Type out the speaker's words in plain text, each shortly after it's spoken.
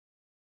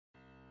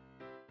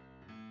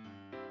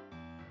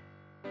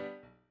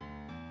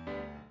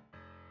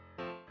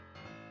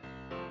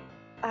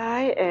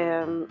I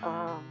am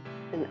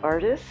an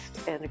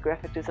artist and a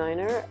graphic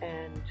designer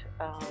and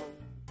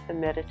a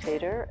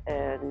meditator,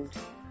 and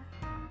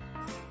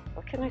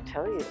what can I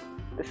tell you?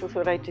 This is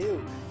what I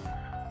do.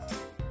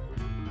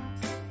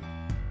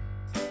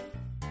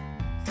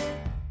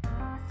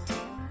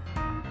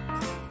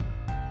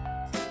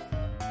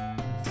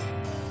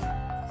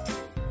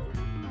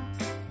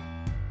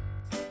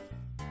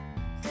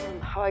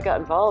 How I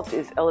got involved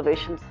is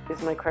Elevations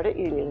is my credit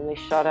union, and they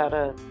shot out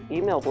an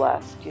email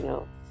blast,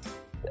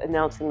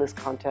 announcing this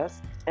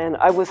contest. And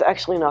I was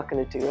actually not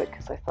going to do it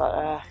because I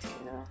thought,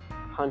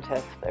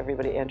 contest,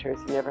 everybody enters,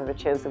 you never have a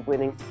chance of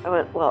winning. I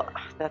went, well,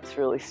 that's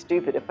really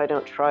stupid. If I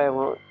don't try, I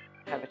won't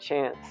have a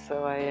chance.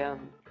 So I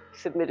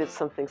submitted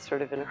something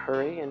sort of in a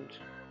hurry and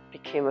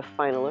became a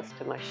finalist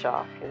to my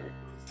shock, and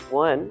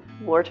won,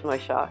 more to my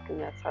shock, and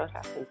that's how it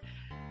happened.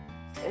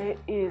 It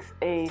is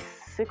a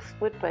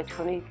 6-foot by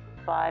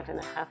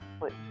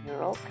 25.5-foot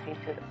mural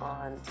painted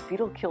on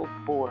beetle-killed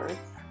boards,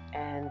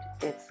 and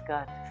it's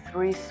got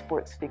 3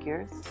 sports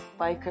figures,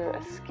 a biker, a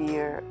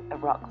skier, a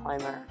rock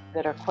climber,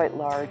 that are quite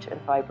large and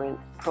vibrant,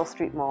 Pearl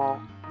Street Mall,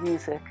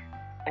 music,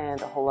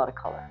 and a whole lot of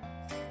color.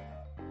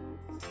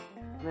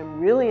 And I'm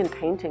really in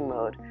painting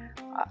mode.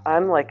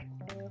 I'm like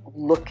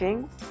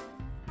looking,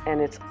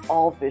 and it's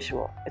all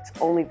visual. It's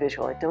only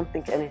visual. I don't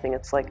think anything.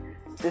 It's like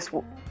this,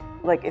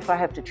 like if I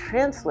have to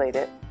translate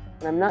it,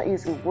 and I'm not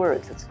using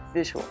words, it's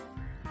visual.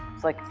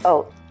 It's like,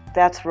 oh,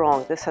 that's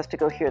wrong. This has to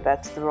go here.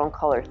 That's the wrong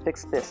color.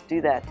 Fix this,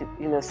 do that.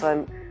 So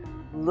I'm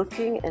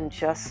looking and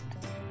just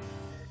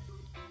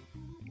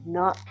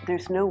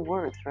there's no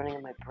words running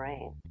in my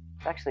brain.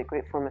 It's actually a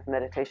great form of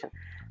meditation.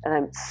 And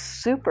I'm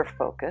super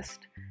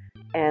focused,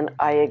 and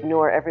I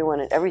ignore everyone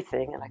and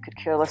everything, and I could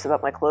care less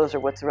about my clothes or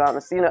what's around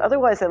us.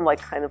 Otherwise I'm like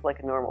kind of like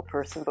a normal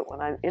person, but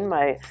when I'm in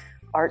my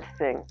art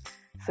thing,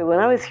 so when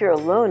I was here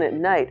alone at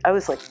night, I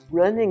was like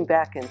running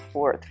back and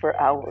forth for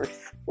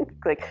hours,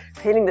 like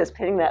painting this,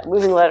 painting that,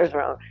 moving letters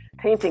around,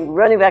 painting,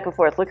 running back and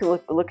forth, looking,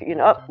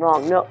 up,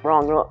 wrong, no,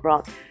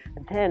 wrong.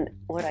 And then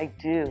what I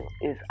do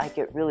is I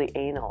get really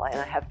anal, and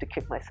I have to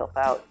kick myself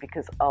out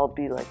because I'll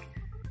be like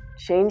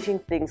changing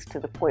things to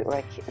the point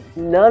where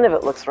none of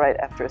it looks right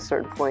after a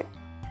certain point.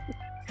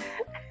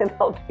 And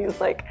I'll be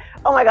like,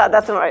 oh my God,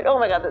 that's not right. Oh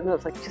my God, no,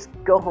 it's like, just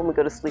go home and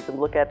go to sleep and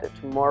look at it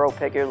tomorrow,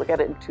 Peggy, or look at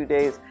it in 2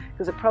 days,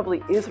 because it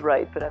probably is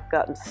right, but I've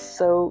gotten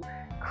so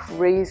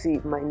crazy,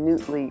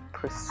 minutely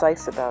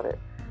precise about it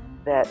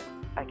that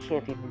I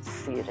can't even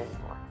see it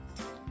anymore.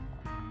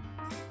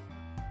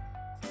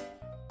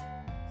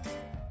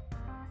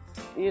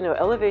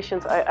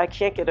 Elevations, I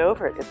can't get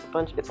over it.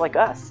 It's like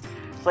us.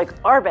 It's like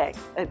our bank.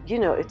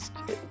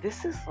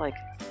 This is like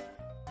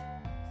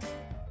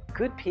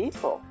good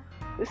people.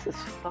 This is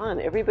fun.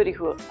 Everybody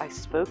who I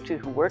spoke to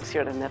who works here,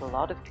 and I met a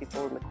lot of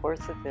people in the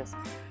course of this,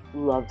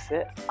 loves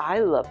it. I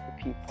love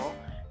the people.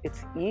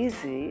 It's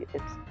easy.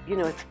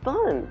 It's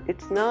fun.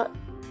 It's not,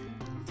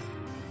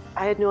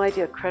 I had no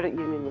idea a credit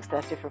union was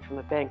that different from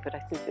a bank, but I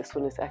think this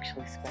one is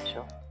actually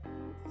special.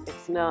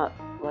 It's not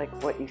like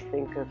what you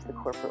think of the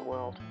corporate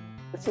world.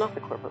 It's not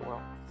the corporate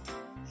world.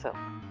 So,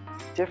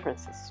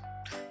 difference is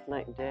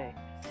night and day.